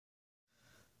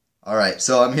Alright,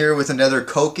 so I'm here with another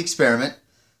Coke experiment.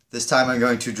 This time I'm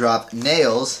going to drop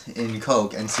nails in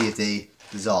Coke and see if they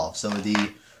dissolve. So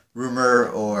the rumor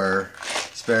or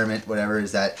experiment, whatever,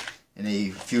 is that in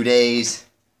a few days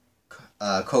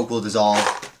Coke will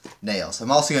dissolve nails.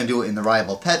 I'm also going to do it in the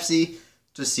rival Pepsi,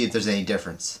 just see if there's any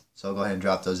difference. So I'll go ahead and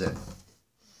drop those in.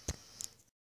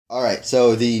 Alright,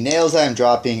 so the nails I'm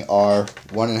dropping are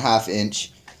 1.5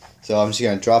 inch. So I'm just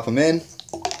going to drop them in.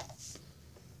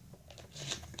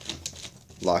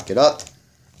 Lock it up.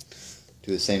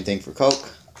 Do the same thing for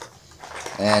Coke.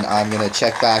 And I'm going to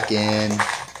check back in.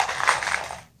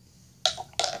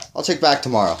 I'll check back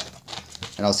tomorrow.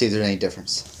 And I'll see if there's any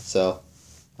difference. So,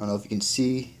 I don't know if you can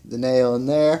see the nail in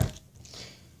there.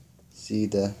 See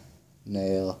the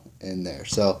nail in there.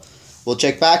 So, we'll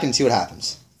check back and see what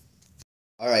happens.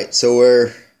 Alright, so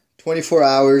we're 24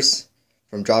 hours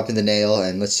from dropping the nail.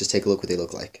 And let's just take a look what they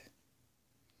look like.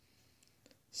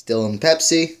 Still in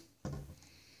Pepsi.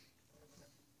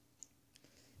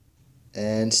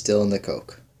 And still in the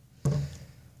Coke.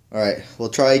 Alright, we'll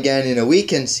try again in a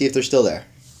week and see if they're still there.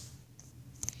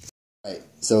 Alright,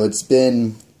 so it's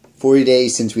been 40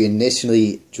 days since we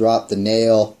initially dropped the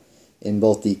nail in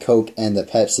both the Coke and the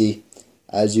Pepsi.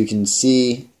 As you can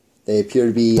see, they appear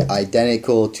to be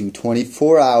identical to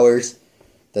 24 hours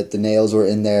that the nails were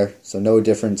in there. So no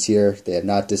difference here. They have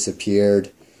not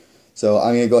disappeared. So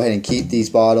I'm going to go ahead and keep these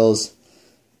bottles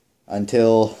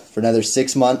for another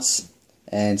 6 months.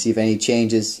 And see if any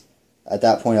changes. At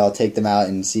that point I'll take them out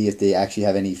and see if they actually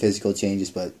have any physical changes,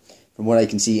 but from what I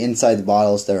can see inside the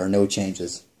bottles there are no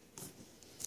changes.